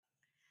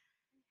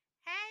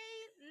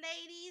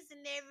ladies and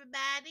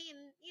everybody, and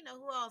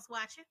who else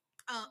watching.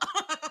 Uh,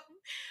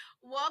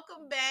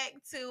 Welcome back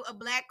to a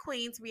Black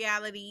Queens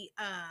reality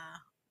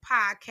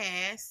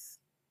podcast.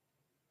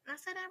 Did I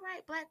say that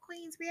right? Black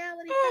Queens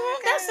reality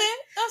That's podcast. it.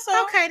 That's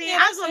all. Okay, then Yeah, I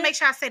that's just want to it. make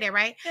sure I say that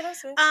right. Yeah,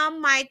 that's it.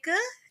 I'm Micah,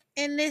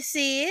 and this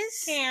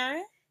is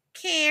Karen.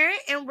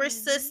 and we're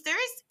Mhm.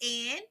 sisters,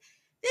 and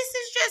this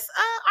is just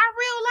our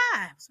real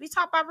lives. We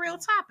talk about real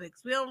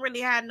topics. We don't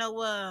really have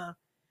no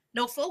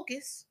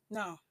focus.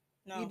 No.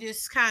 You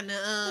just kind of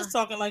just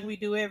talking like we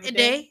do every a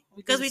day. day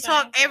because we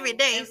talk every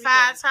day,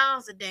 5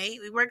 times a day.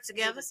 We work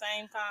together. The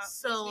same time.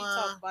 So we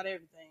talk about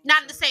everything.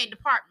 Not in the same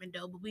department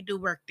though, but we do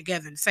work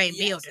together in the same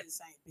building. In the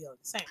same building,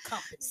 same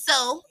company.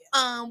 So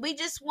we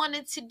just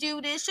wanted to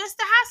do this just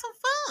to have some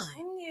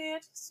fun. Yeah,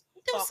 just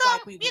do talk some,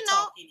 like we would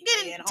talk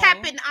anyway at tap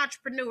home. into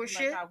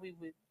entrepreneurship. Like how we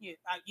would,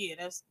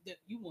 that's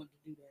you wanted to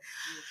do that.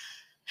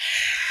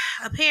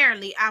 Yeah.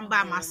 Apparently, I'm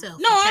by myself.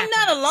 No, I'm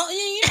not alone.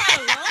 You're not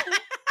alone.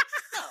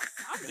 No,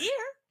 I'm here.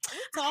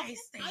 We're talking.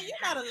 No,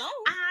 you're not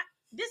alone.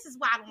 This is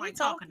why I don't like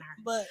talking to her.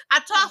 But I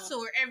talk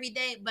to her every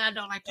day, but I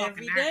don't like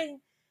talking to her. Every day.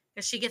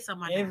 Because she gets on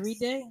my nerves. Every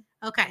day.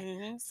 Okay.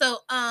 Mm-hmm. So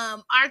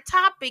our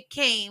topic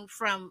came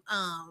from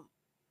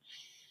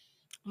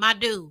my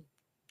dude.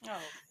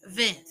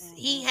 Vince. Mm-hmm.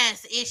 He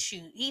has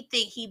issues. He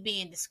think he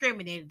being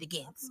discriminated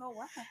against. I don't know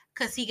why.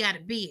 Because he got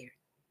a beard.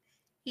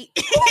 Who He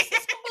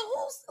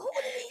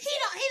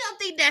don't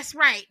think that's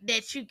right,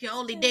 that you can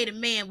only date a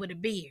man with a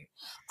beard.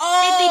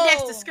 Oh, they think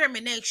that's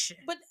discrimination.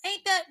 But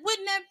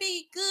wouldn't that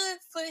be good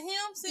for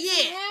him since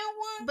he had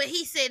one? But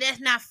he said that's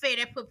not fair.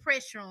 That put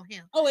pressure on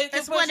him. Oh,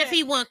 that's one if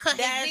he wouldn't cut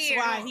his beard.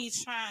 That's why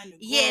he's trying to.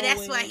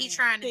 That's why he's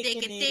trying to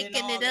thicken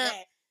it up.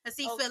 Because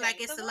he feel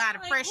like it's a lot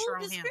of pressure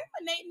on him.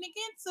 Discriminating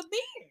against a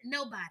beard?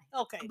 Nobody.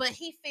 Okay. But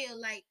he feel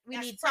like we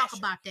need to talk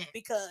about that.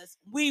 Because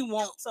we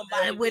want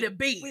somebody with a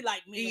beard. We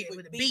like men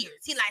with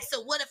beards. He like,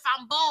 so what if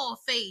I'm bald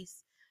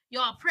face?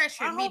 Y'all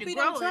pressure me to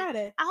grow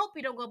it. I hope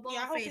he don't go bald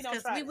face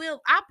because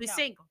I'll be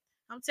single.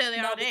 I'm telling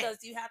you all that.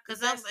 Because you have to.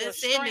 Because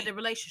it's the end of the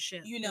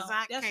relationship. You know,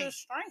 that's your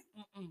strength.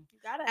 You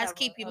gotta have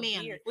keep your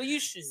man. Well, you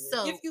should.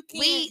 So if you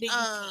can,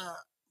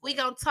 we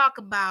gonna talk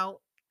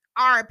about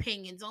our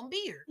opinions on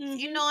beards. Mm-hmm.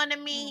 You know what I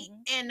mean?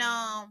 Mm-hmm.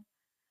 And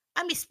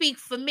let me speak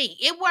for me.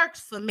 It works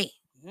for me.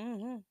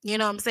 Mm-hmm. You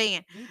know what I'm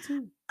saying? Me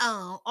too.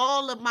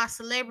 All of my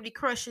celebrity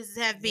crushes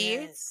have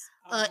beards.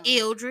 Yes.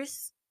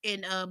 Idris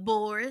and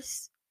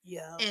Boris.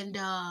 Yeah. And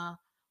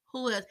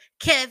who else?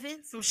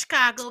 Kevin from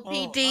Chicago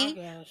PD.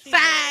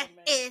 Fine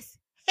as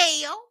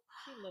hell.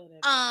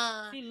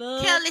 She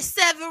loves Kelly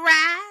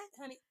Severide.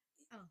 Honey,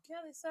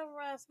 Kelly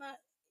Severide's not.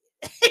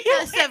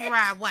 Kelly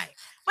Severide white.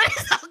 But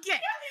it's okay.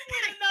 Kelly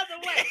went another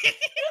way.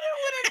 You done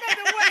went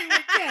another way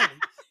with Kelly.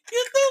 You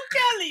threw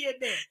Kelly in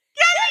there.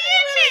 Kelly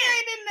really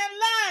ain't in that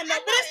line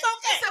though. But it's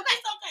okay.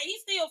 It's okay.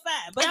 He's still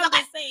fine. But I'm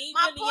just saying,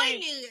 my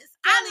point is,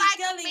 Kelly, I like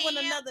Kelly a man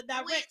went another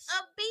direction. with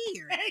a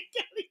beard.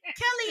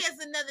 Kelly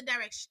is another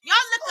direction. Y'all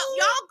look up.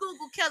 Y'all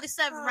Google Kelly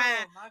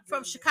Severide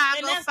from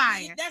Chicago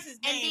Fire. That's his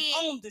name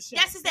on the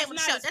show. That's his name on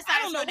the show.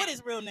 I don't know what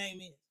his real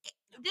name is.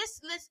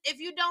 This list, if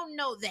you don't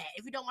know that,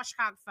 if you don't watch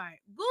Chicago Fire,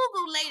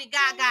 Google Lady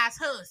Gaga's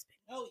husband.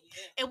 Oh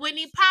yeah. And when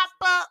he pop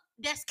up,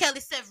 that's Kelly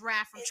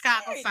Severide from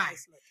Chicago Fire.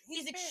 Nice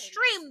He's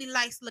extremely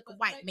nice looking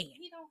white man.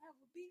 He don't have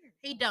a beard.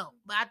 He don't,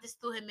 but I just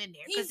threw him in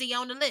there because he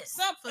on the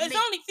list. There's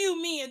only few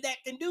men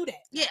that can do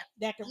that. Yeah,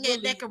 that can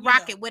really, that can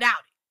rock it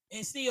without it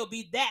and still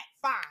be that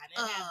fine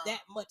and have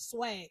that much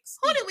swag.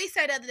 Who did we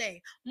say the other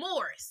day?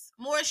 Morris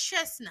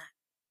Chestnut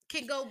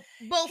can go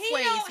both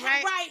ways,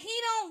 right? Right.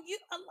 He don't.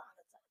 A lot of times.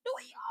 Do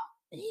he all?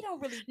 He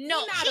don't really.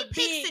 No, he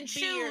picks and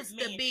chooses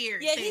the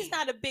beard. Yeah, he's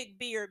not a big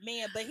beard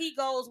man, but he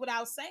goes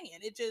without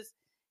saying.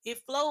 It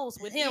flows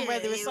with him,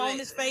 whether it's on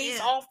his face,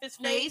 off his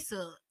face.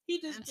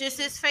 He just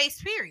his face.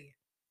 Period.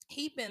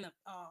 He been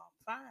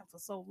fine for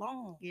so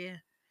long. Yeah,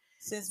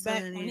 since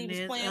back when he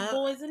was playing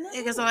Boys in the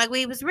Hood. It's like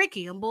we was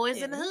Ricky on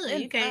Boys in the Hood.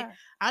 You can't.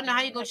 I don't know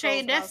how you gonna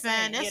change that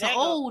fine. That's an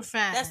old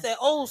fine. That's that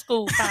old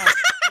school fine.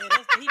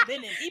 He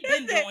been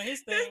doing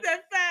his thing.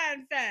 That's that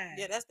fine.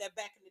 Yeah, that's that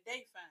back in the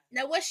day fine.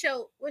 Now, what's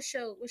your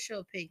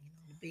opinion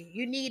on the beard?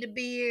 You need a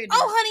beard?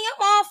 Oh, honey,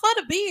 I'm all for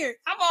the beard.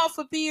 I'm all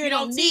for beard. You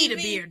don't need a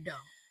beard though.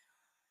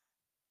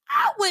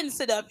 I wouldn't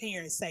sit up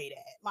here and say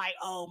that. Like,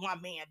 oh, my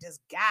man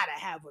just gotta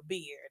have a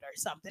beard or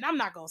something. I'm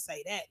not gonna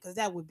say that because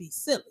that would be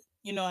silly.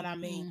 You know what I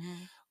mean?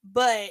 Mm-hmm.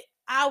 But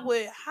I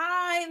would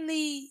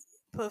highly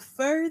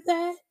prefer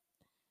that.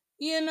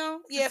 You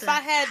know? Yeah, if I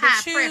had to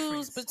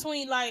choose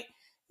between, like,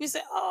 you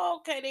say,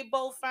 oh, okay, they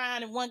both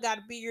fine and one got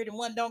a beard and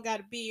one don't got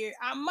a beard,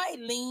 I might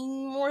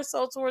lean more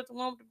so towards the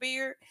one with the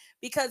beard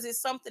because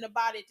it's something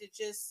about it that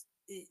just,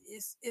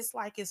 it's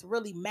like it's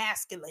really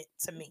masculine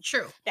to me.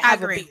 True. I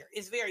agree. A beard.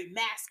 It's very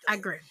masculine. I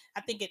agree.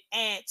 I think it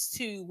adds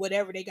to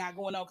whatever they got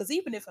going on. Because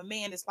even if a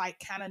man is like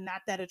kind of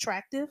not that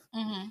attractive,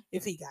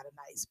 if he got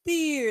a nice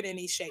beard and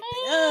he's shaping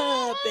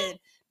up and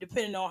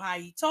depending on how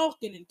he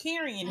talking and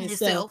carrying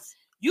himself,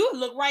 you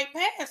look right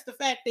past the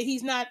fact that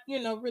he's not,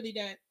 really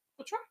that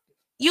attractive.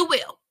 You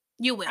will.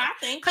 You will. I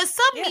think. Because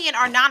some men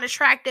are not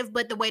attractive,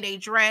 but the way they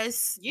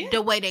dress,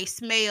 the way they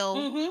smell,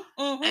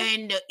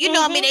 and you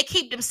know what I mean, they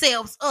keep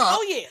themselves up.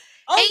 Oh, yeah.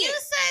 And you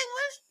say,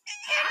 well,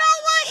 you know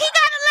what? He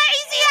got a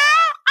lazy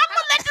eye. I'm going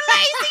to let the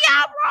lazy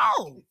eye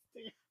roll.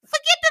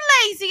 Forget the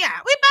lazy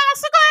eye. We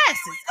bounce the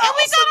glasses. And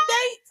we go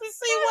date to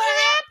see what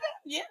happened.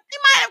 Yeah. He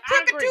might have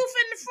crooked tooth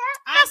in the front.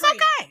 That's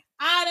okay.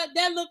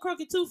 That little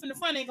crooked tooth in the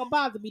front ain't going to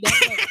bother me that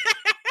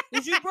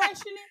much. Is you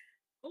brushing it?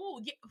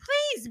 Oh, yeah.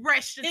 Please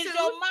brush the tooth. Is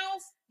your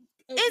mouth?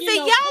 Is it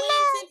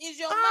yellow? Is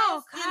your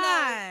mouth? God.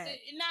 I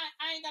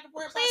ain't got to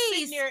worry about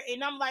sitting there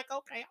and I'm like,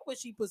 okay, I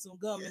wish he put some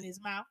gum in his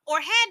mouth. Or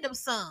hand him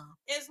some.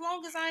 As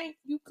long as I ain't,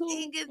 you cool.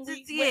 I can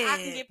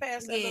get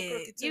past that little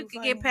crooked tooth. You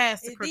can get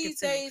past the crooked tooth. These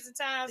days and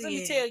times, let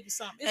me tell you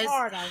something. It's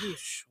hard out here.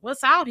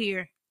 What's out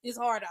here? It's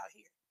hard out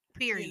here.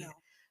 Period. You know.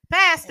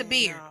 Past the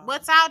beard.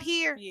 What's out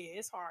here? Yeah,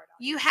 it's hard out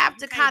here. You have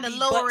to kind of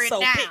lower it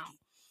down. Picky.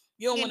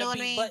 You don't want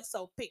to be but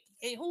so picky.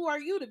 And who are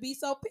you to be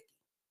so picky?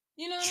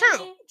 You know,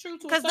 true.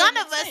 Because none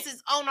of us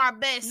is on our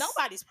best.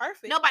 Nobody's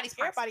perfect.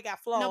 Everybody got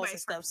flaws and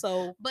stuff.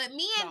 So, but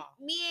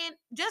men,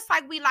 just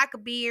like we like a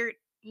beard,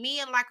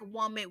 men like a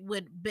woman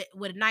with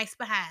a nice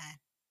behind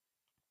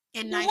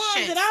and the nice ones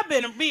chest. that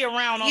I've be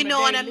around on. You know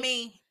what I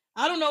mean?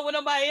 I don't know what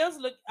nobody else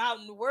look out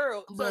in the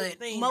world, but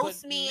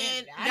most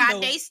men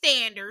got their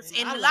standards,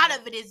 and a lot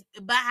of it is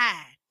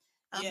behind,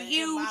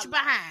 huge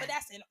behind. But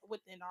that's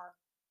within our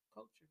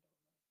culture.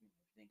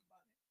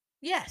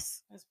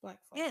 Yes. That's black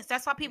folk. Yes,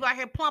 that's why people out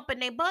here plumping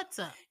their butts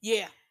up.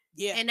 Yeah.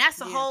 And that's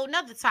a whole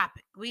nother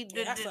topic.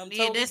 That's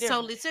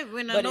totally different.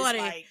 We don't know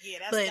that.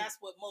 That's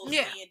what most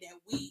men that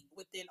we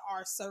within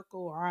our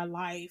circle or our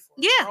life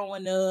or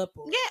growing up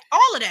or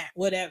all of that.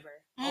 Whatever.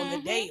 On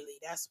the daily.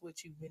 That's what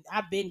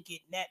I've been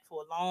getting that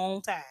for a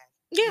long time.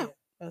 Yeah.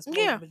 That's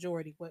the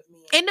majority what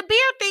men. And the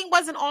beard thing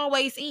wasn't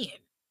always in.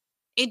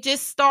 It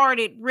just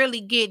started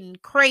really getting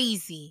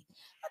crazy.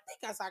 I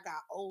think as I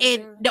got older,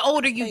 and the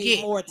older you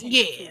get, more attention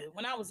to it.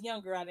 When I was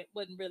younger,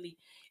 wasn't really.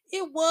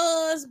 It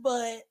was,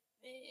 but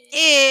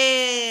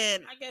I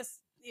guess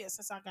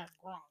since I got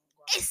grown,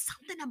 it's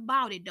something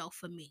about it though.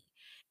 For me,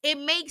 it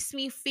makes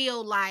me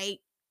feel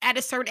like at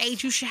a certain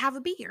age you should have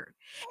a beard.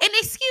 And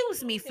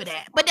excuse me for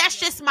that, but that's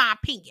just my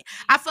opinion.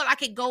 I feel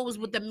like it goes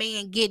with the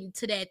man getting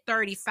to that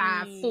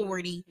 35,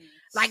 40.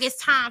 Like it's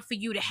time for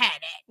you to have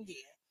that. Yeah.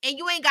 And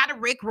you ain't got to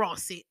Rick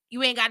Ross it.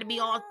 You ain't got to be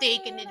all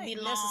thick and it be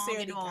long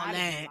and all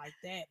that. Like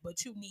that.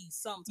 But you need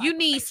some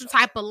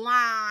type of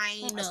line.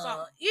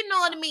 You know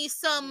what I mean?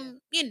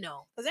 you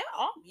know. Because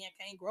all men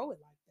can't grow it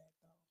like that,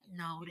 though.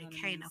 No, they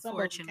can't,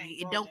 unfortunately.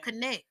 It don't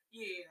connect.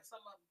 Yeah, some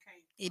of them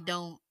can't. It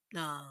don't.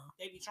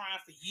 They be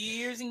trying for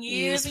years and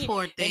years.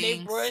 Poor things.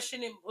 And they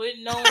brushing and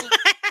putting on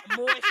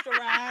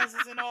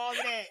moisturizers and all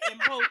that.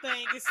 And both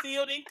things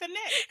still didn't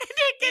connect. It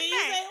didn't connect. And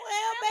you say,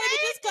 well, baby,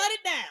 just cut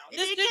it down.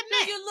 Just do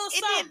your little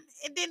something.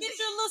 Get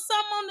your little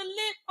something on the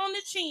lip, on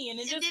the chin,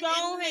 and just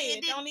go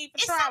ahead. Don't even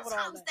try with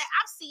all that.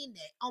 I've seen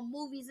that on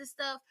movies and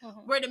stuff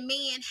where the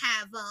men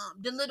have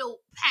the little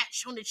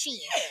patch on the chin.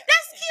 Yeah.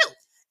 That's cute.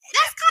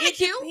 That's kind of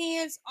cute. It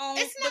depends on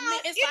the man.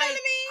 It's you know like, what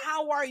I mean?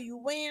 How are you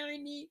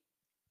wearing it?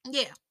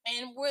 Yeah.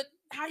 And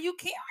how you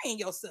carrying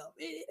yourself.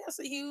 That's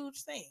a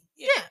huge thing.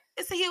 Yeah,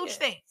 it's a huge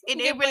thing.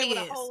 It really is.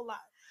 A whole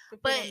lot.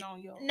 But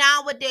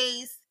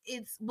nowadays,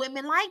 it's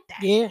women like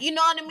that. Yeah. You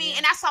know what I mean? Yeah.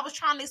 And that's what I was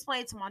trying to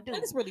explain to my dude.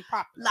 And it's really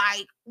popular.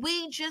 Like,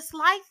 we just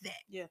like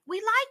that. Yeah. We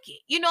like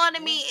it. You know what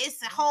I mean?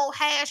 It's a whole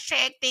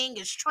hashtag thing.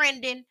 It's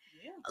trending.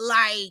 Yeah.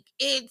 Like,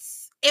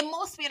 and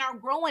most men are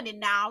growing it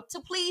now to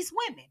please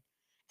women.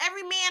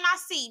 Every man I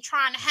see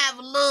trying to have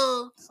a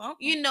little,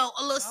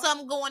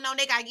 something going on.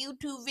 They got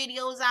YouTube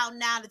videos out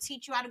now to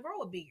teach you how to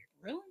grow a beard.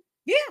 Really?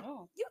 Yeah.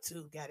 Oh,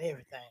 YouTube got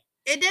everything.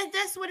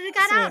 That's what it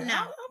got out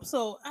now.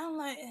 I'm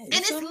like, and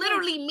it's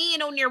literally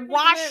men on there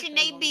washing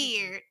their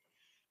beard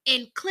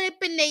and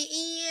clipping their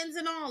ends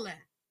and all that.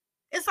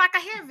 It's like a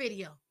hair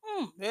video.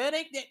 Yeah,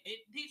 they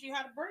teach you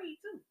how to braid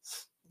too.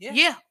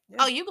 Yeah.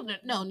 Oh, you can.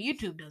 No,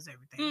 YouTube does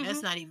everything.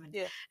 That's not even.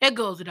 Yeah. That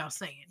goes without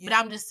saying. Yeah. But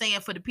I'm just saying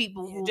for the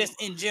people who, just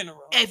in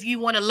general, if you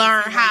want to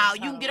learn how,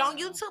 you can get on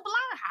YouTube and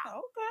learn how.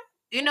 Okay.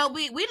 You know,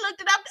 we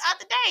looked it up the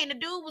other day, and the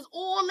dude was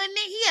oiling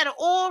it. He had an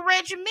oil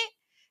regimen.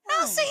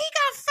 I see he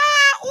got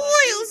 5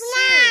 oils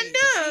lined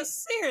up.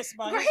 He's serious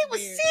about it. He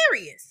was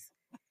serious.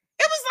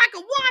 It was like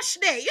a wash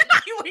day. You know,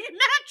 when you're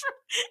natural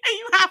and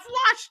you have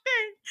wash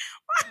day.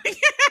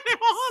 It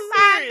all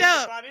lined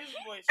up.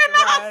 And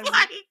I was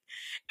like,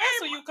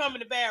 so you come in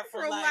the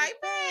bathroom like,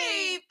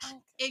 babe.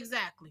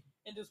 Exactly.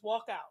 And just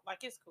walk out like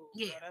it's cool.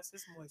 Yeah, bro. That's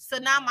his moist. So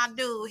now my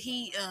dude,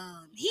 he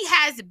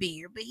has a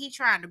beard, but he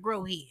trying to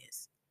grow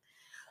his.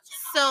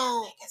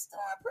 So it's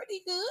doing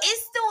pretty good.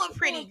 It's doing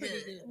pretty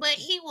good. But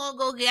he won't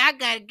go get. I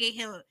gotta get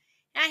him.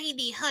 Now he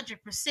need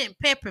 100%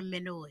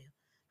 peppermint oil,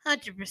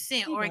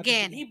 100%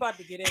 organic. He about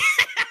to get it.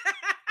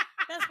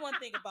 That's one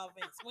thing about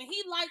Vince. When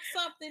he likes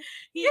something,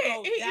 he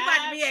about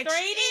to be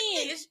straight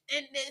in.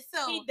 And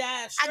so he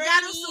dives straight in.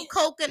 I got him some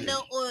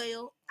coconut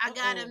oil. I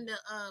got him the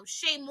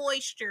Shea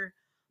Moisture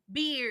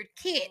beard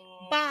kit,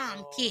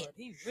 bomb kit.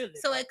 Really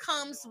so it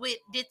comes with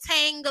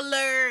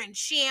detangler and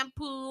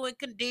shampoo and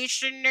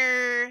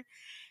conditioner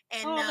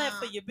and all that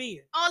for your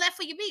beard. All that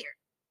for your beard.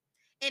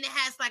 And it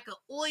has like an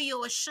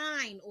oil, a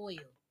shine oil.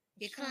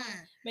 It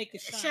kind make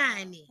it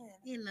shiny.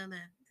 You know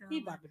that. He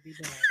about to be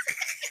done.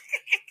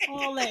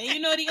 All that.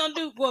 You know what he gonna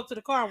do? Go up to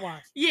the car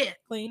wash. Yeah.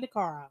 Clean the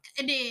car out.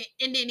 And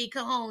then he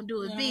come home and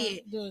do his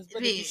beard. But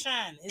it be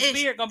shining. His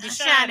beard gonna be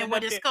shining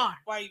with his car.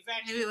 While he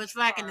was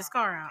vacuuming his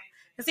car out.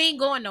 Because he ain't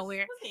going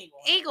nowhere. He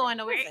ain't going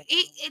nowhere.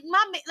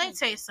 Let me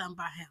tell you something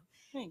about him.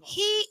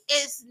 He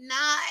is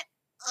not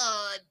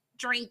a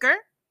drinker.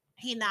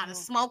 He's not a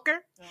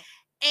smoker.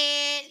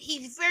 And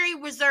he's very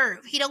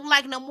reserved. He don't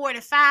like no more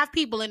than 5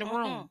 people in the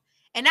room.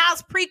 And that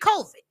was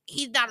pre-COVID.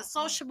 He's not a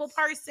sociable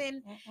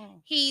person.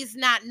 He's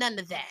not none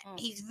of that.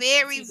 He's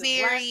very,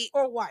 very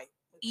black or white.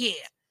 Yeah,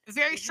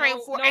 very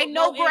straightforward. Ain't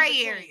no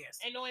gray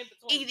areas. Ain't no in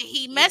between. Either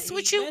he mess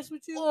with you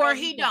or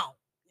he don't.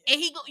 And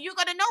you're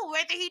gonna know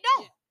whether he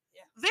don't.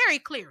 Very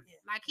clearly.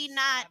 Like he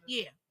not.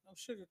 No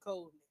sugar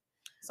coating.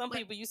 Some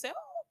people you say,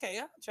 oh, okay,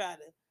 I'll try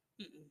to.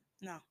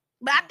 No.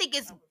 But I think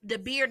it's the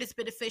beard is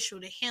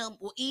beneficial to him,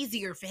 or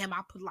easier for him.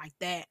 I put it like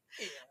that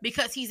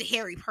because he's a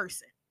hairy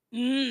person.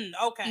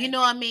 Okay. You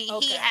know what I mean?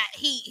 Okay.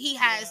 He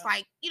has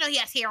like, he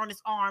has hair on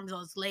his arms,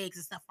 on his legs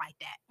and stuff like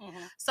that.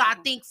 So I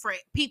think for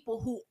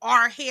people who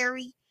are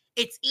hairy,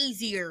 it's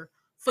easier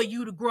for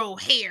you to grow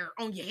hair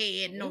on your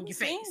head and on your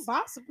face.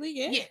 Possibly,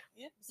 yeah.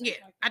 Yeah.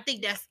 I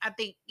think that's a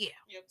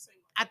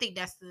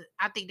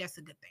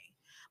good thing.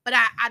 But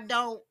I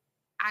don't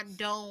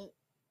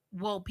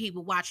want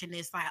people watching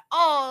this like,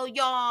 oh,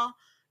 y'all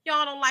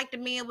don't like the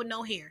men with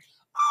no hair.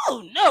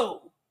 Oh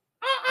no.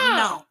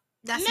 No.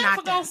 That's never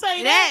not gonna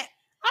say that.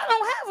 I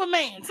don't have a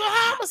man, so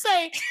how I'm gonna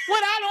say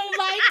what I don't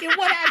like and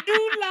what I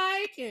do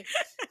like, and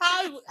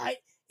how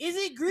is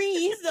it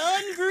greased,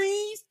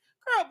 ungreased?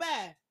 Girl,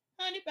 bye,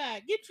 honey,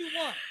 bye. Get you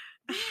one.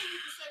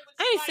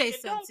 I ain't say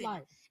something.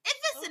 Like. If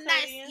it's a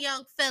nice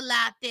young fella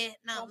out there,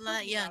 not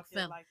like young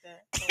fella like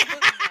that.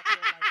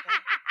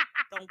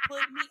 Don't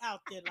put me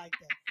out there like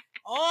that.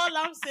 All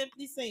I'm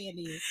simply saying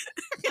is,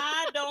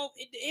 I don't.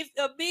 If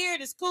a beard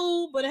is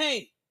cool, but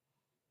hey.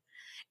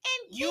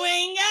 And you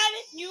ain't got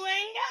it. You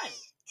ain't got it.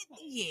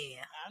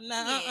 Yeah.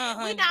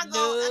 We're not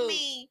going. I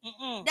mean,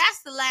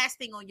 that's the last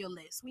thing on your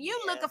list. When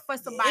you're looking for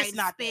somebody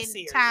to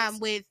spend time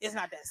with, it's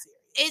not that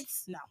serious.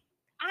 It's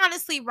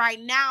honestly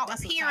right now,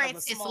 that's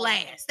appearance is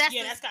last.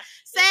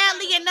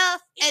 Sadly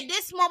enough, at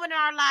this moment in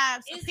our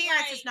lives,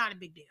 appearance is not a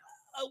big deal.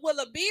 Well,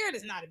 a beard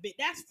is not a big.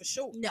 That's for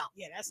sure. No.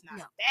 Yeah, that's not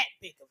that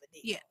big of a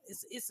deal. Yeah.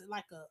 It's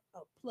like a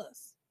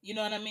plus. You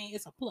know what I mean?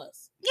 It's a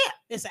plus. Yeah.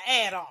 It's an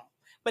add-on,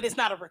 but it's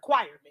not a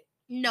requirement.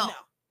 No.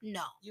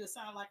 You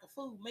sound like a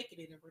fool making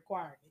it a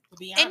requirement, to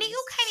be honest. And then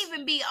you can't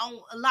even be on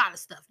a lot of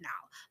stuff now.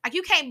 Like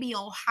you can't be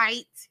on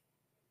height.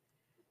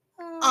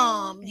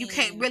 You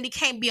can't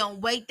be on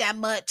weight that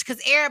much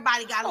because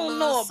everybody got a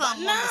little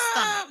something on the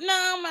stomach.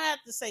 No, I'm gonna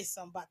have to say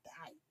something about the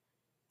height.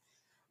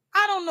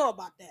 I don't know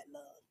about that,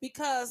 love,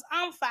 because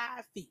I'm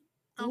 5 feet,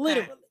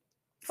 literally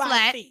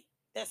 5 feet.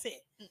 That's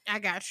it. I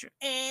got you.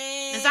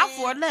 And I'm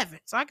 4'11",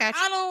 so I got you.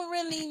 I don't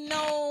really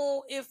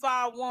know if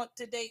I want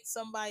to date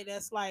somebody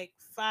that's like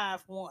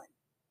 5'1".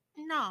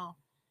 No.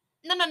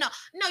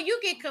 You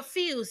get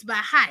confused by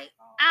height.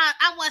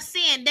 I wasn't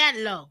saying that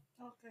low.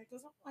 Okay,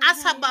 I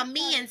was talking about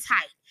men's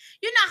height.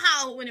 You know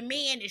how when a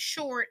man is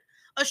short,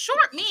 a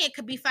short man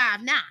could be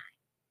 5'9".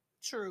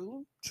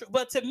 True.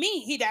 But to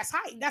me, that's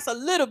height. That's a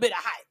little bit of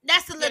height.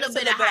 That's a little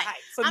bit of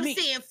height. I'm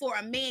saying for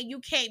a man, you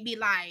can't be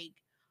like,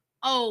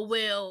 oh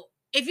well.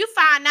 If you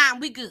 5'9",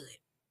 we good.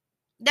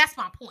 That's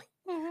my point.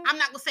 I'm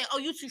not gonna say, "Oh,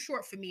 you too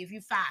short for me." If you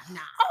 5'9".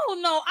 Oh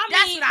no,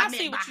 I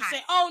see what you're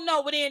saying. Oh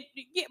no, but then,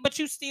 but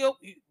you still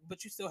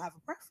have a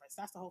preference.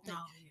 That's the whole thing.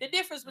 The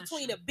difference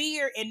between a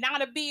beard and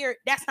not a beard,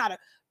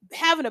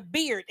 having a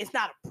beard is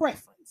not a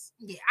preference.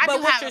 Yeah, I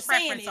do have a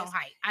preference on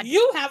height.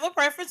 You have a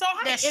preference on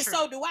height, and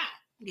so do I.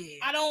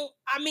 Yeah, I don't.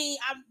 I mean,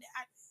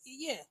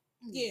 yeah.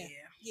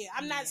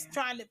 I'm not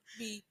trying to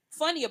be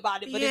funny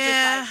about it, but it's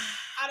just like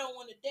I don't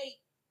want to date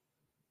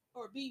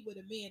or be with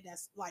a man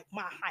that's like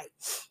my height.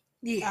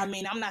 Yeah. I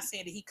mean, I'm not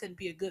saying that he couldn't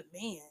be a good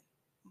man,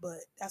 but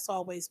that's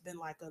always been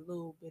like a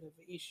little bit of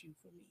an issue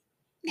for me.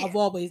 Yeah. I've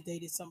always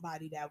dated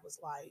somebody that was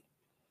like,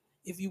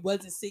 if you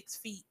wasn't 6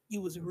 feet,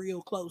 you was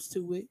real close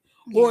to it.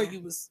 Yeah. Or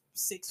you was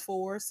 6'4",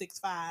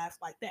 6'5",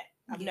 like that.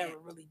 I've never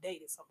really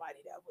dated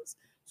somebody that was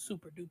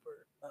super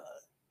duper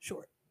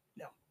short.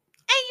 No.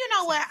 And you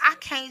know what? I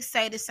can't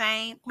say the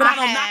same. But I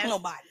don't knock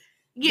nobody.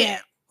 Yeah.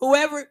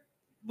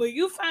 Where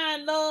you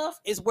find love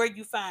is where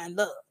you find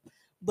love.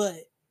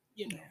 But,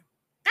 you know.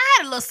 I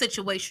had a little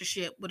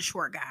situationship with a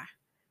short guy.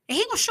 And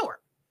he was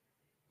short.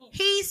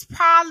 He's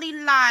probably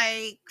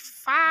like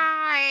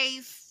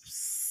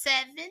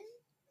 5'7",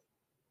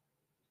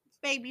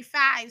 maybe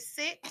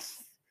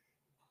 5'6".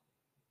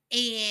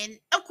 And,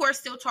 of course,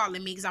 still taller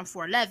than me because I'm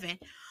 4'11".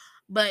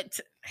 But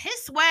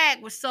his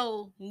swag was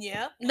so...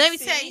 Yeah. Let me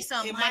tell you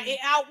something. It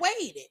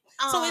outweighed it.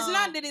 So it's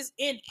not that it's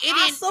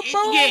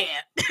impossible.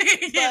 Yeah. But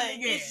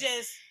it's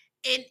just...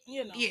 And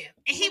and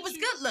he was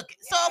good looking.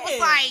 So it was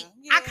like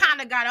I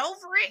kind of got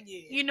over it.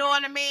 Yeah. You know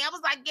what I mean? I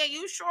was like, yeah,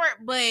 you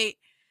short, but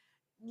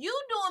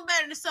you doing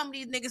better than some of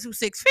these niggas who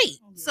 6 feet.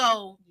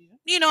 So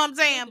you know what I'm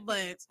saying?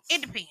 But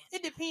it depends.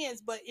 It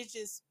depends, but it's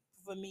just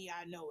for me.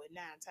 I know it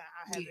 9 times.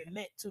 I haven't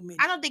met too many.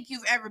 I don't think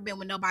you've ever been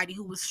with nobody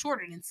who was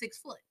shorter than 6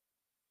 foot.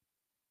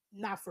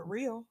 Not for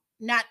real.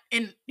 Not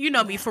in, you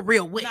know me, for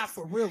real with. Not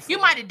for real. You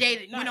might have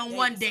dated,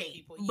 one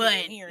day,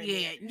 but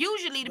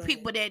usually the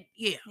people that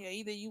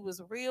either you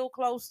was real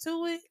close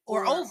to it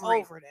or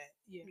over that.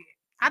 Yeah.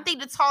 I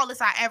think the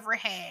tallest I ever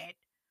had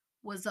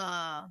was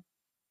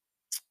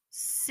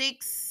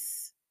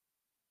 6.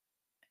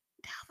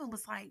 Dalvin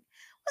was like,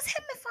 was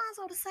him and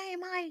Fonzo the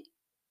same height?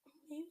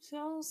 You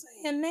so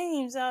saying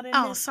names out in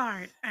this.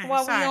 Sorry.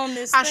 While we on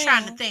this, I was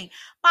trying to think.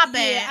 My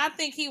bad. Yeah, I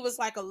think he was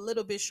like a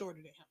little bit shorter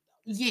than him.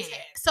 Yeah,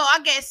 so I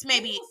guess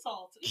maybe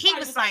he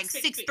was like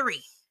 6'3".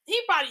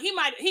 He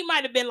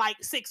might have been like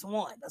 6'1"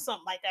 or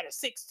something like that, or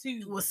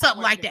 6'2", or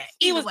something like that.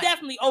 He was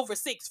definitely over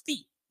 6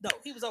 feet though.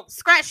 He was over.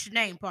 Scratch the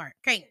name part,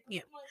 can't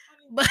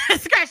but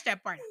scratch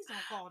that part.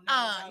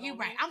 You're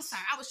right. I'm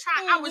sorry. I was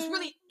trying. I was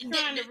really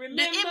trying to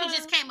remember. The image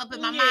just came up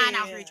in my mind.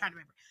 I was really trying to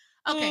remember.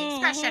 Okay,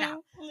 scratch that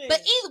out. Yeah. But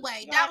either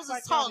way, that was the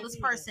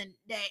tallest person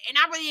that, and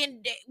I really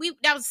didn't.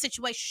 That was a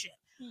situationship.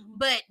 Mm-hmm.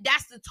 But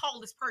that's the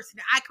tallest person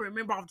that I can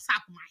remember off the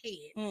top of my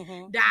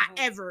head that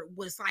I ever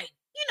was like,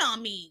 you know what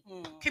I mean,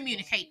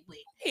 communicate with.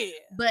 Yeah.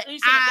 But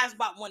so that's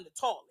about one of the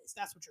tallest.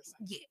 That's what you're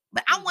saying. Yeah.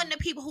 But I'm one of the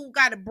people who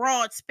got a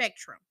broad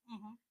spectrum.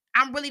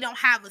 I really don't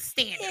have a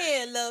standard.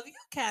 Yeah, love, you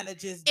kind of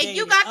just. And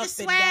you got the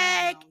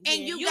swag,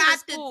 and you got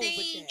the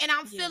thing, and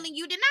I'm feeling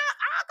you. Then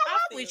I'll go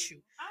out with you.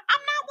 I'm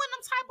not one of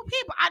them type of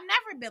people. I've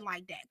never been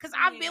like that because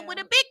I've been with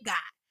a big guy.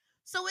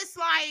 So it's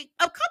like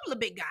a couple of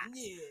big guys.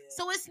 Yeah.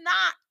 So it's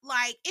not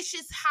like, it's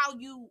just how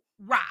you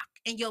rock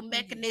and your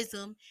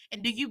mechanism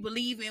and do you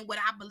believe in what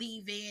I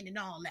believe in and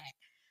all that.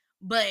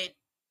 But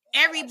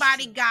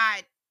everybody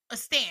got a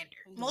standard.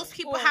 Most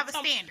people have a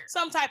standard.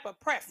 Some type of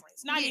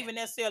preference. Not even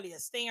necessarily a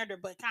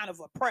standard, but kind of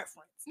a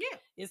preference. Yeah.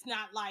 It's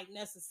not like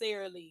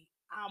necessarily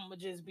I'm going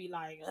to just be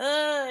like,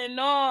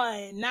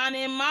 no, not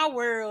in my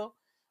world.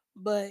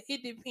 But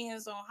it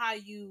depends on how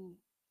you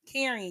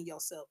carrying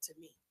yourself to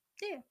me.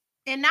 Yeah.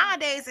 And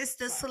nowadays, it's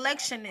the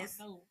selection is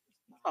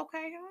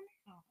okay,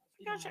 honey.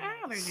 You got your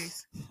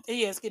allergies.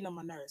 Yeah, it's getting on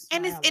my nerves.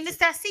 And it's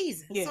that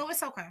season, so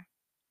it's okay.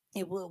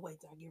 It will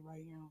wait till I get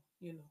right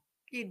here.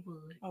 It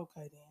would.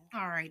 Okay,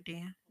 then. All right,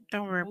 then.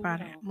 Don't worry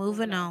about it.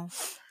 Moving on.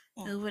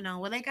 Moving on.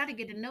 Well, they got to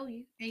get to know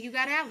you, and you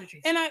got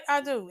allergies. And I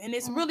do, and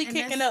it's really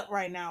kicking up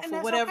right now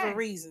for whatever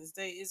reasons.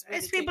 It's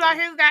really people out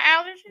here who got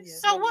allergies. Yeah,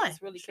 so what?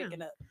 It's really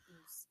kicking up.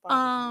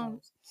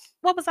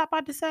 What was I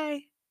about to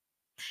say?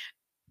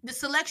 The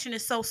selection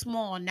is so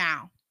small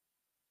now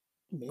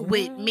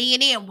with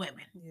men and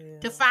women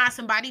to find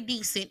somebody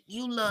decent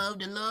you love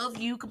to love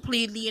you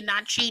completely and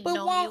not cheating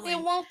on you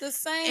and want the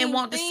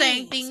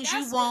same things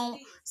you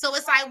want. So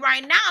it's like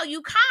right now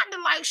you kind of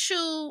like,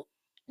 shoot,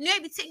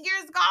 maybe 10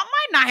 years ago I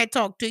might not have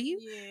talked to you,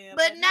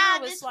 but now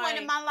at this point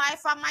in my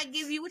life I might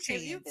give you a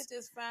chance. If you could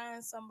just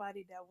find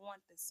somebody that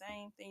want the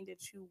same thing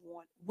that you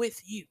want with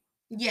you.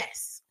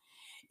 Yes.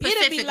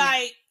 It'll be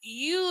like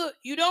you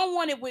don't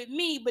want it with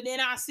me, but then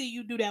I see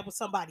you do that with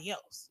somebody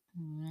else.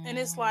 And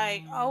it's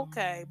like,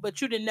 okay,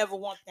 but you didn't never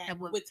want that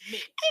with me.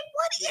 And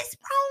what is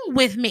wrong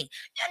with me?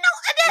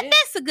 You know,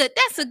 that's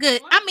a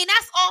good. I mean,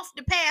 that's off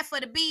the path for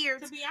the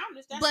beards. To be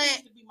honest, that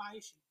seems to be my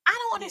issue. I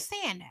don't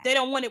understand that. They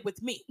don't want it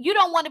with me. You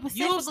don't want it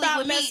specifically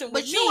with me,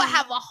 but you will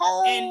have a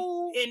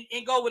whole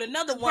and go with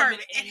another woman,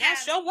 and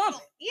that's your woman.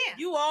 Yeah,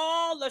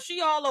 she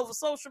all over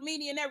social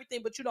media and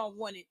everything, but you don't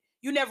want it.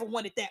 You never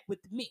wanted that with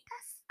me.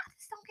 I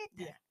just don't get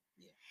that.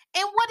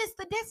 Yeah. And what is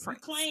the difference?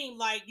 You claim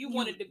like you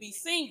wanted to be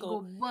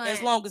single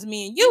as long as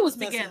me and you was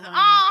together.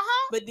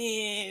 But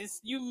then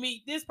you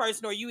meet this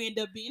person or you end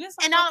up being this.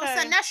 And all of a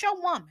sudden that's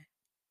your woman.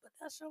 But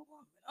that's your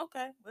woman.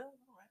 Okay. Well,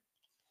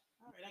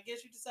 all right. I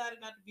guess you decided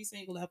not to be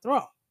single after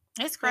all.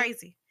 It's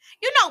crazy.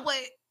 You know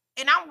what?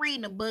 And I'm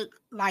reading a book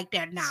like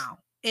that now.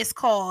 It's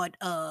called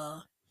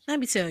let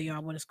me tell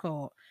y'all what it's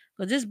called.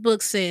 Because this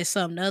book said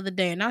something the other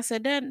day, and I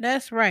said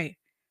that's right.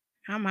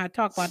 I'm gonna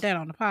talk about that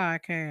on the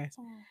podcast.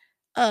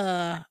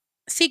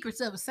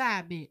 Secrets of a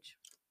Side Bitch.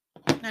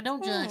 Now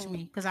don't judge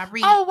me because I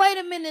read. Oh, wait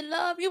a minute,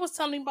 love. You was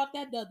telling me about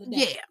that the other day.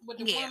 Yeah. With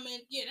the woman.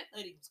 Yeah, that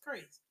lady was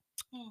crazy.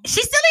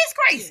 She still is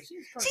crazy.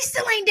 Yeah, she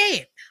still ain't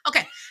dead.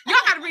 Okay. Y'all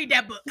gotta read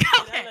that book.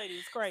 Okay. That lady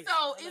is crazy.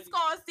 So it's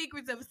called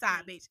Secrets of a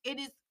Side Bitch.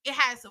 It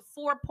has a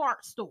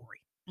 4-part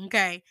story.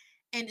 Okay.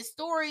 And the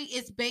story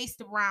is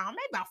based around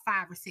maybe about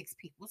 5 or 6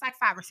 people. It's like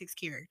 5 or 6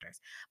 characters.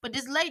 But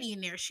this lady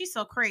in there, she's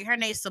so crazy. Her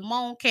name's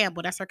Simone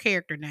Campbell. That's her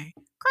character name.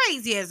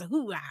 Crazy as a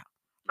hoo-owl.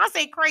 I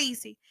say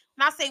crazy.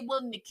 And I say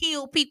willing to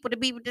kill people to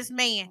be with this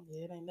man.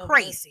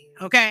 Crazy.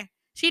 Okay?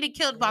 She'd have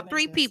killed about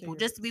 3 people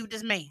just to be with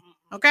this man.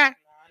 Okay?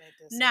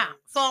 Now,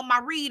 for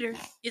my readers,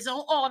 it's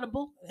on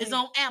Audible. It's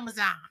on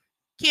Amazon.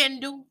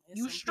 Kindle.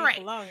 You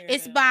straight.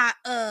 It's by,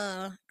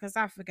 because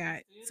I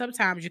forgot.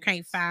 Sometimes you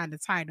can't find the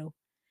title.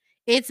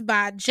 It's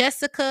by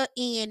Jessica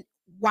N.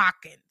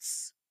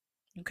 Watkins.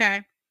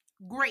 Okay?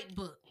 Great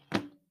book.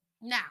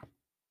 Now,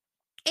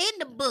 in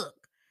the book,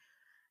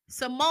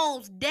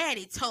 Simone's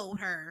daddy told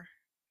her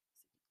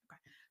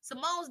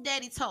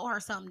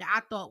something that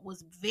I thought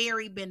was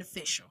very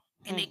beneficial.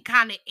 And it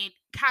kind of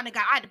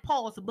got, I had to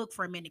pause the book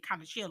for a minute,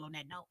 kind of chill on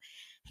that note.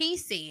 He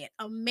said,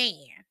 a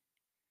man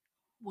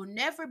will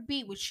never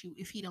be with you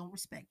if he don't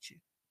respect you.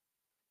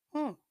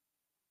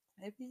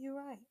 Maybe you're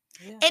right.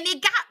 Yeah. And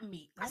it got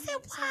me. I said,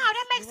 wow,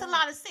 that makes a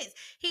lot of sense.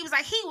 He was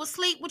like, he will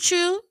sleep with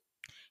you.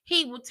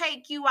 He will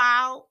take you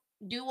out,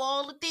 do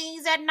all the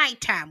things at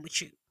nighttime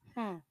with you.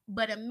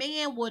 But a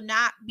man will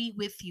not be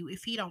with you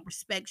if he don't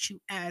respect you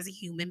as a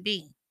human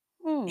being.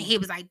 And he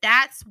was like,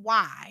 that's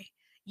why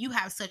you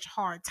have such a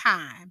hard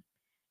time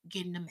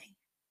getting a man.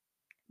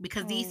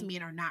 Because these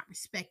men are not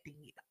respecting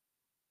you.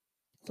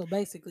 So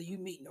basically, you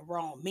meeting the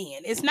wrong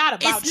men. It's not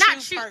about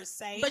you per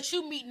se, but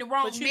you meeting the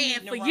wrong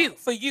man for you.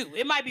 For you,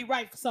 it might be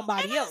right for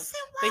somebody else, said,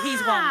 wow. But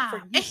he's wrong for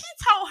you. And he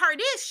told her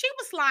this. She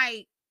was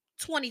like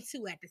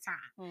 22 at the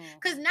time.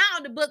 Because now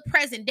the book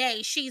present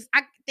day,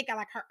 I think I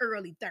like her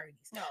early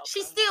 30s. Okay.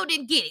 She still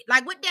didn't get it.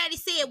 Like what daddy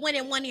said went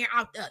in one ear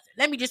out the other.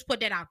 Let me just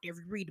put that out there if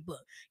you read the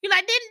book. You're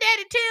like, didn't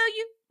daddy tell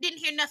you? Didn't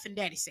hear nothing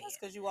daddy said. That's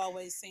because you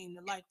always seem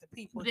to like the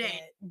people that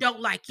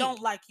don't like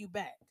you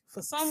back.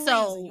 For some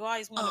reason, you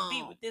always want to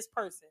be with this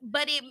person.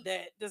 But it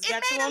made a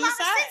lot of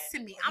sense to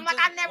me. I'm like,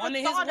 I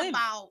never thought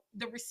about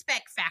the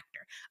respect factor.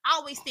 I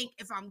always think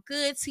if I'm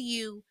good to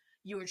you,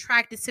 you're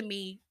attracted to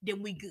me,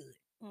 then we good.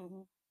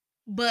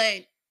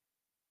 But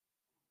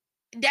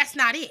that's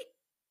not it.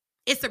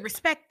 It's a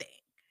respect thing.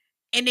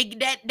 And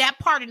that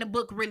part in the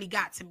book really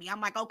got to me.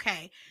 I'm like, okay, I'm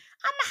going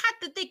to have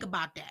to think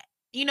about that.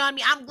 You know what I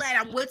mean? I'm glad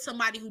I'm with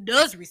somebody who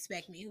does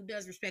respect me, who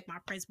does respect my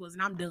principles,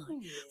 and I'm done.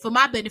 Yeah. For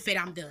my benefit,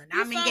 I'm done.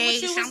 I'm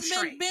engaged, I'm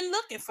straight. Been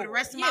looking for the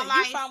rest of my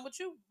life. You found what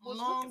you was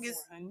long as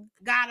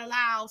God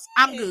allows,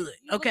 I'm good.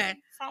 Okay.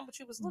 Found what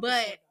you was looking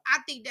but for. I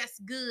think that's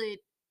good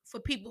for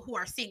people who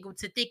are single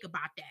to think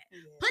about that.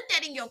 Yeah. Put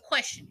that in your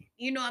questioning.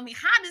 You know what I mean?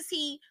 How does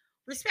he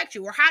respect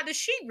you, or how does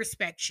she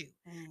respect you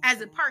as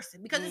a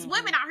person? Because there's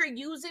women out here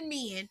using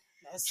men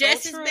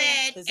just as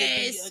bad as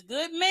a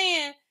good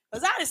man.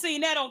 Because I done seen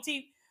that on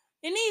TV.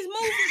 In these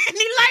movies, and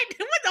he liked it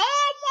with the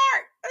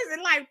Hallmark. It's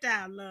a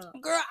Lifetime, love.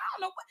 Girl, I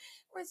don't know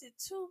where is it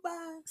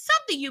Tubi?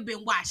 Something you've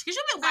been watching, because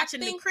you've been watching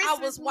the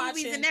Christmas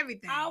movies and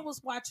everything. I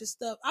was watching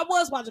stuff. I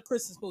was watching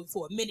Christmas movies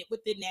for a minute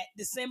within that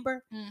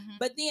December,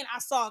 but then I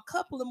saw a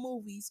couple of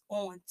movies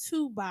on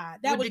Tubi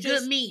that was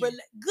just good men.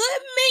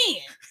 Good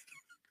men.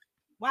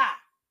 Wow,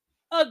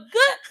 a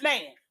good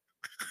man.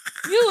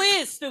 You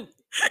is stupid.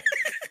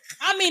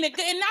 I mean,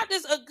 and not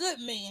just a good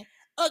man,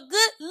 a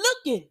good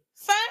looking,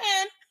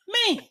 fine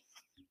man.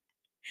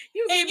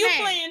 You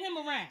playing him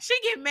around. She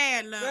get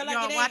mad, love. Girl,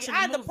 like I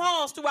had to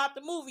pause throughout the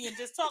movie and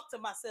just talk to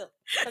myself.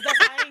 Because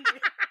that's how angry.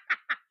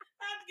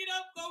 I have to get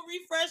up, go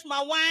refresh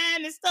my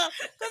wine and stuff.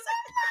 Because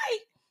I'm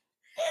like,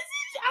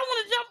 I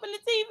want to jump in the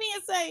TV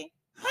and say,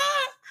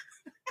 huh?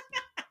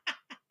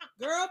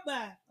 Girl,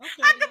 bye.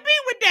 Okay, I could be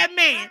with that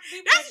man.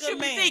 That's what you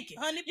be thinking.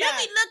 Honey, you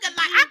be looking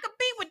like, I could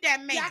be with that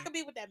man. Yeah, I could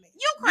be with that man.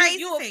 You crazy.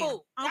 You a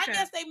fool. Okay. I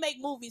guess they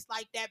make movies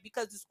like that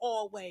because it's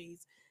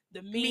always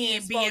the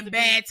men being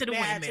bad to the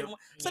women.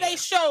 So they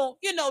show,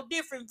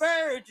 different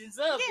versions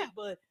of it,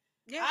 but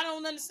I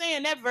don't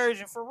understand that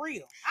version for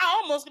real. I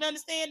almost can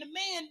understand the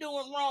man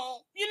doing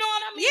wrong. You know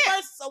what I mean?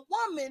 Versus a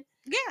woman.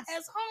 Yeah.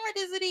 As hard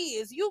as it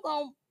is, you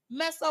gonna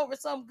mess over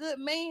some good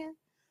man.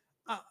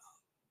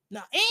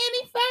 No, ain't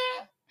he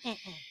fine?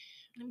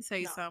 Let me tell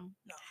you something.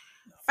 No.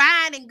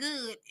 Fine and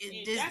good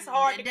is just, that's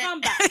hard to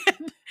come by.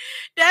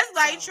 That's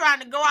like trying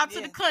to go out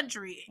to the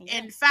country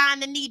and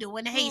find a needle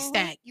in a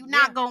haystack. You're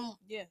not gonna.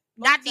 Yeah.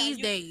 Not these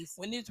days.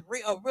 When it's a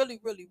really,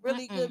 really,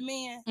 really good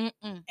man,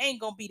 ain't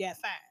gonna be that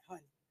fine,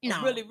 honey.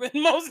 No. Really,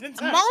 most of the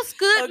time. Most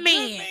good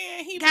men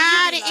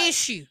got an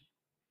issue.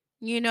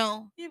 You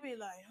be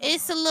like,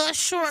 it's a little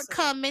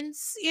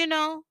shortcomings.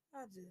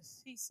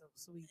 He's so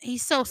sweet.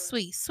 He's so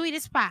sweet. Sweet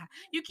as pie.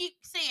 You keep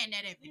saying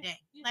that every day.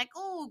 Like,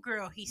 oh,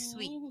 girl, he's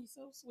sweet. He's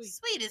so sweet.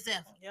 Sweet as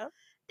ever. Yep.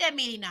 That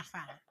means he's not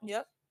fine.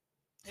 Yep.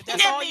 If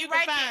that's all you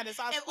can find is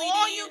how if sweet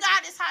all he you is.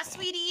 got is how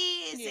sweet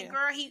he is, and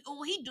girl, he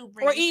do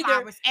bring or you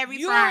flowers every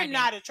you're Friday. You're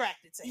not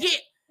attracted to him. Yeah,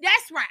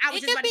 that's right. I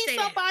was just about to say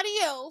that. It could be somebody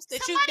else that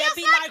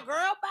be like,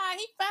 girl, bye,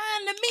 he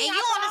fine to me. And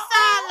you on the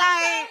side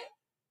like,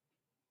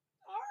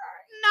 all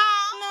right.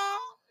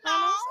 No,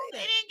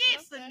 it didn't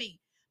get for me.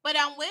 But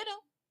I'm with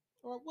him.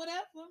 Or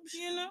whatever, Because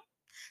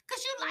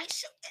you like,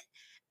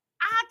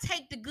 I'll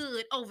take the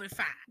good over the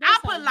fine.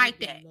 I'll put it like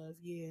that. Love.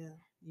 Yeah.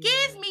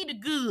 Give me the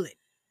good.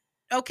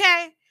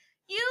 Okay?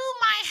 You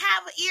might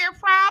have an ear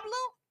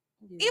problem.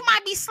 Yeah. You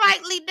might be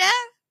slightly deaf.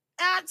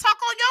 Talk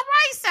on your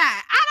right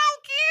side. I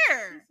don't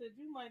care. She said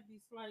you might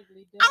be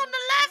slightly deaf. On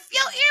the left,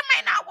 your ear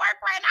may not work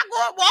right. And I go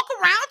and walk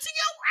around to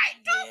your right,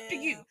 talk to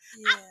you.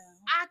 Yeah.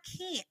 I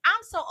can't.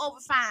 I'm so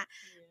over fine.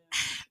 Yeah.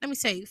 Let me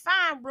tell you,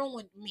 fine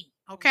ruined me.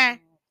 Okay?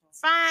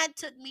 Fine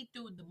took me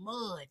through the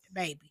mud,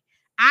 baby.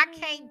 I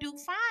can't do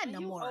fine no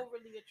you more.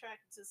 Overly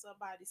attracted to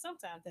somebody,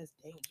 sometimes that's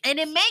dangerous. And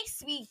it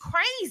makes me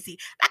crazy.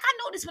 Like I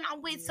notice when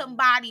I'm with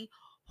somebody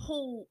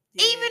who,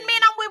 even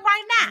men I'm with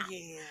right now,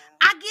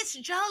 I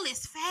get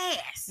jealous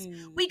fast.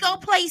 We go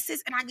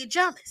places and I get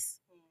jealous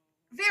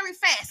very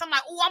fast. I'm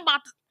like, oh,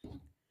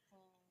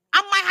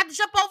 I might have to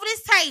jump over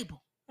this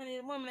table. And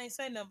the woman ain't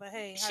say nothing, but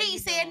hey, she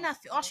said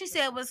nothing. All she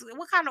said was,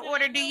 what kind of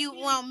order do you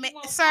want,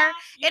 sir?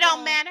 It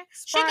don't matter.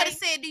 Sprite? She could have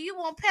said, do you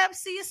want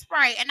Pepsi or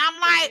Sprite? And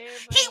I'm like,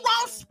 he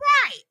wants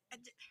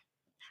Sprite.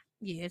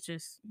 Yeah, it's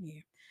just,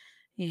 yeah.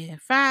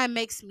 Fine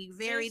makes me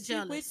very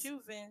jealous. With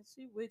you, Vince.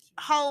 She with you.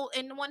 Whole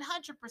and 100%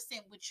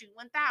 with you.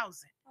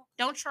 1,000. Okay.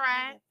 Don't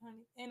try it.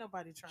 Honey, ain't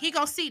nobody trying. He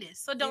gonna see this,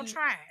 so don't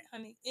try it,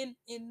 honey. In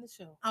the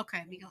show.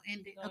 Okay, we gonna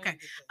end it.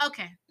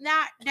 Okay.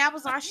 Now that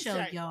was our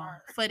show, y'all,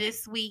 for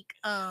this week.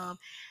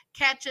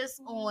 Catch us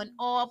on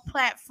all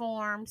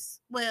platforms.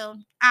 Well,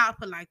 I'll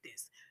put it like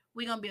this: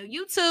 we're gonna be on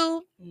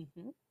YouTube,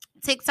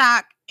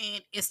 TikTok,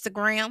 and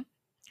Instagram.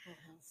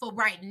 For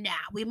right now,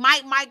 we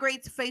might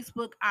migrate to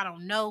Facebook. I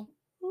don't know.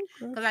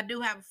 Because I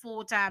do have a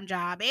full-time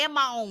job and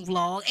my own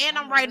vlog, and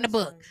I'm writing a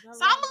book. So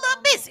I'm a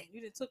little busy. You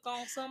done took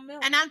on something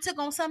else. And I took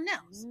on something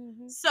else.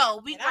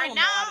 So we right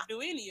now,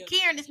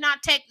 Karen is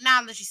not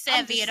technology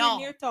savvy at all.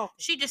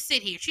 She just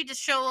sit here. She just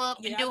show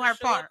up and do her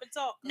part.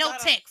 No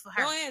tech for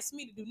her. Don't ask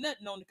me to do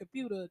nothing on the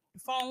computer, the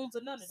phones,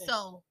 or none of that.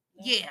 So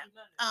yeah,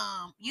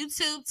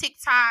 YouTube,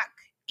 TikTok,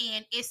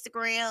 and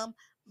Instagram,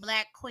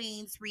 Black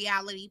Queens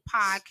Reality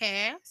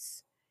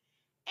Podcast.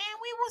 And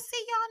we will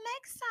see y'all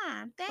next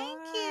time.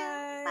 Thank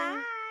you.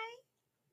 Bye.